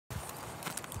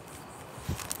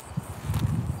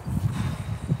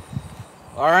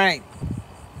All right,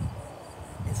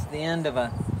 it's the end of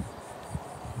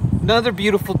another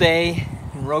beautiful day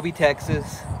in Roby,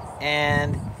 Texas,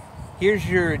 and here's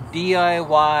your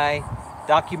DIY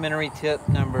documentary tip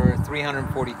number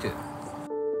 342.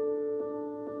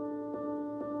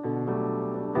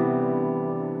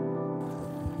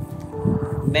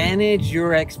 Manage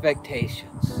your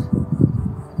expectations.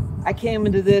 I came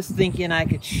into this thinking I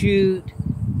could shoot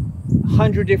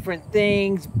 100 different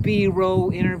things,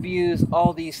 B-roll, interviews,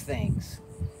 all these things.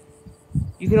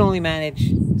 You can only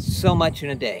manage so much in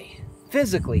a day.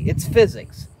 Physically, it's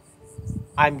physics.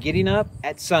 I'm getting up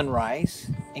at sunrise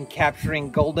and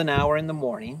capturing golden hour in the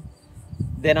morning.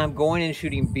 Then I'm going and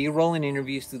shooting B-roll and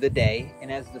interviews through the day.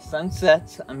 And as the sun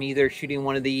sets, I'm either shooting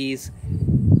one of these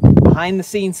behind the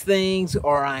scenes things,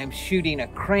 or I'm shooting a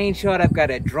crane shot. I've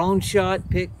got a drone shot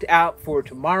picked out for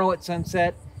tomorrow at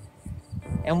sunset.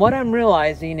 And what I'm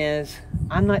realizing is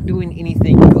I'm not doing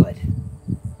anything good.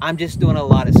 I'm just doing a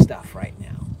lot of stuff right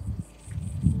now.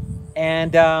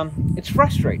 And it's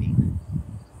frustrating.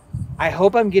 I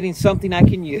hope I'm getting something I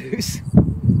can use.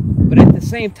 But at the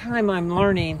same time, I'm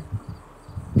learning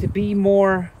to be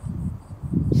more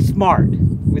smart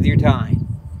with your time.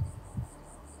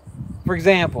 For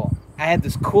example, I had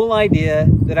this cool idea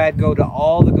that I'd go to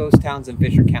all the ghost towns in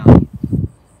Fisher County.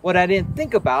 What I didn't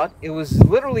think about, it was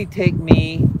literally take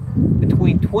me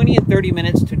between 20 and 30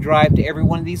 minutes to drive to every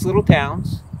one of these little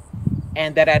towns,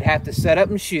 and that I'd have to set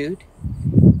up and shoot.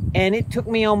 And it took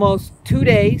me almost 2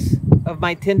 days of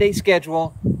my 10-day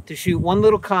schedule to shoot one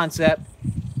little concept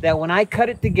that when I cut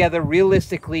it together,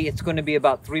 realistically, it's going to be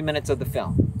about 3 minutes of the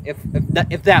film, if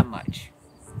that much.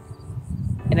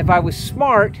 And if I was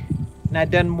smart and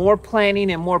I'd done more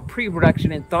planning and more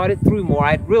pre-production and thought it through more,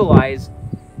 I'd realize,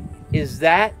 is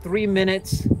that 3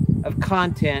 minutes of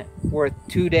content worth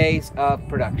 2 days of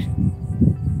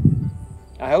production?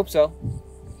 I hope so.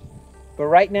 But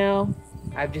right now,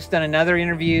 I've just done another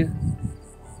interview.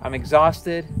 I'm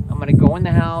exhausted. I'm going to go in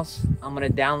the house. I'm going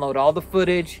to download all the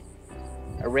footage,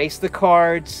 erase the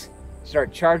cards,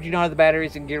 start charging all the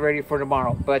batteries, and get ready for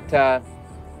tomorrow. But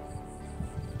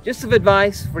just some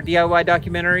advice for DIY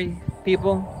documentary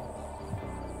people: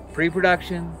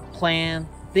 pre-production, plan,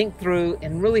 think through,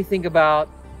 and really think about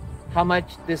how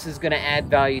much this is going to add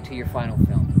value to your final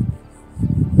film.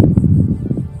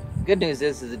 Good news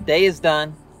is the day is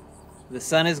done. The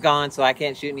sun is gone, so I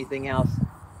can't shoot anything else.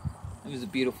 It was a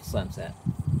beautiful sunset.